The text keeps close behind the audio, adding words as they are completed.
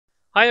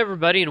Hi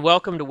everybody and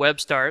welcome to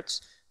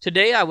WebStarts.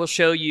 Today I will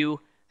show you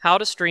how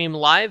to stream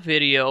live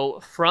video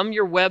from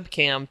your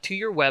webcam to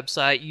your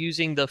website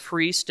using the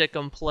free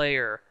Stick'em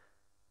player.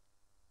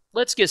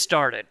 Let's get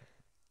started.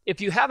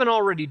 If you haven't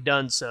already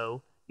done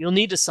so, you'll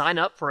need to sign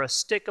up for a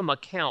Stick'em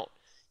account.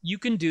 You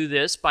can do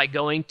this by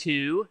going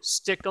to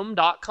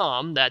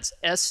Stick'em.com, that's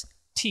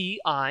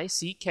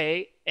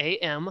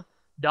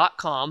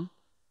Stickam.com,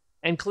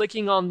 and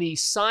clicking on the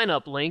sign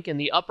up link in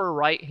the upper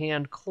right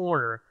hand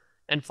corner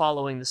and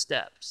following the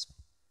steps.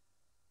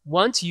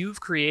 Once you've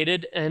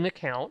created an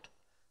account,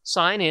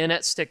 sign in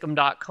at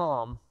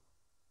Stickam.com.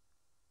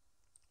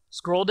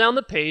 Scroll down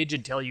the page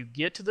until you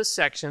get to the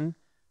section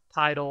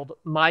titled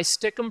My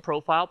Stick'em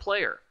Profile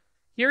Player.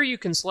 Here you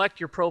can select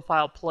your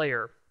profile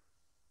player.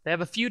 They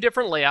have a few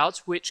different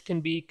layouts which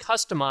can be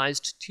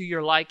customized to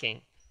your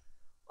liking.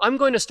 I'm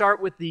going to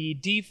start with the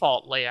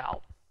default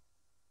layout.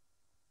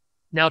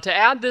 Now to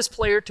add this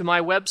player to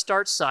my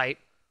WebStarts site,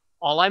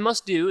 all I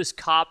must do is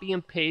copy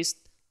and paste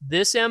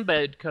this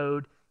embed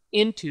code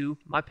into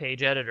my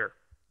page editor.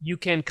 You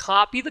can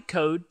copy the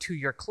code to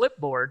your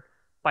clipboard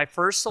by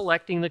first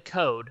selecting the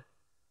code,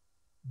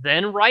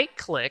 then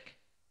right-click,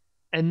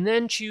 and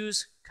then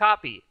choose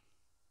Copy.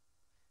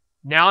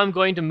 Now I'm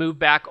going to move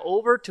back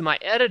over to my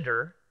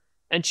editor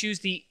and choose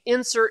the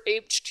Insert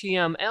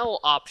HTML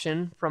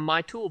option from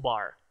my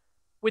toolbar.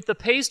 With the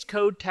Paste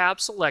Code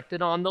tab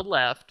selected on the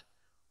left,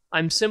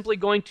 I'm simply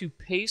going to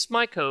paste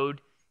my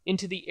code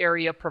into the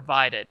area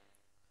provided.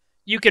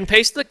 You can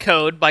paste the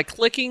code by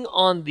clicking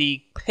on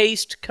the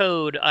Paste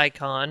Code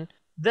icon,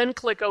 then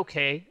click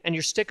OK, and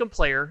your Stick'em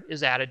player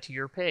is added to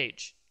your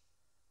page.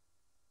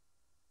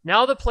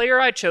 Now the player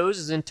I chose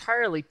is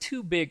entirely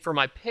too big for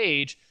my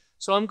page,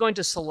 so I'm going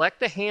to select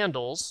the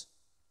handles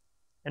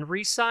and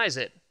resize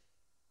it.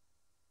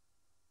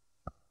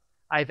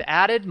 I've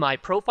added my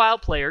profile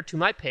player to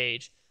my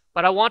page,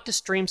 but I want to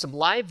stream some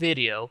live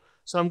video,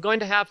 so I'm going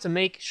to have to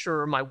make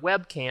sure my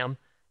webcam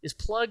is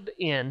plugged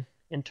in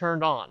and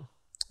turned on.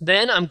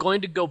 Then I'm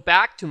going to go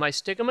back to my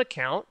Stick'em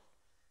account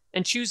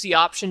and choose the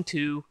option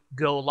to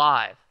go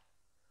live.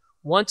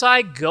 Once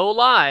I go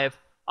live,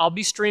 I'll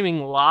be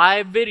streaming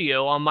live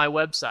video on my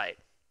website.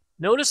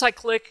 Notice I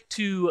click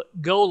to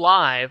go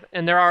live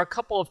and there are a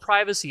couple of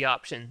privacy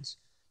options.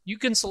 You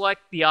can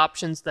select the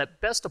options that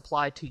best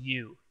apply to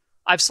you.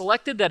 I've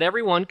selected that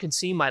everyone can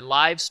see my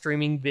live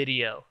streaming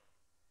video.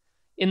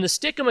 In the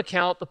Stick'em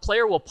account, the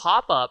player will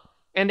pop up,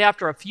 and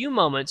after a few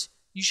moments,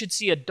 you should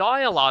see a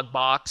dialog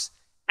box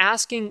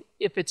asking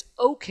if it's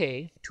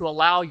okay to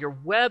allow your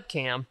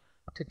webcam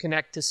to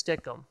connect to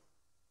Stick'em.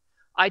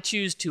 I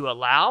choose to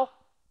allow,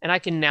 and I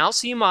can now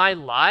see my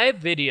live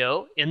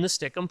video in the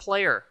Stick'em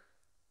player.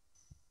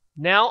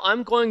 Now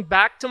I'm going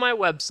back to my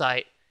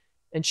website,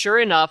 and sure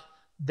enough,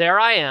 there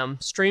I am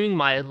streaming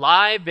my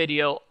live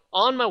video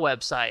on my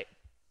website.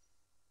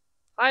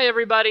 Hi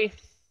everybody!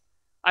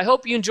 I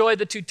hope you enjoyed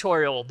the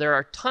tutorial. There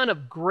are a ton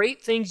of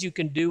great things you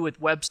can do with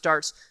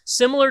WebStarts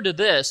similar to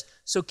this,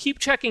 so keep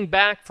checking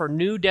back for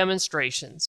new demonstrations.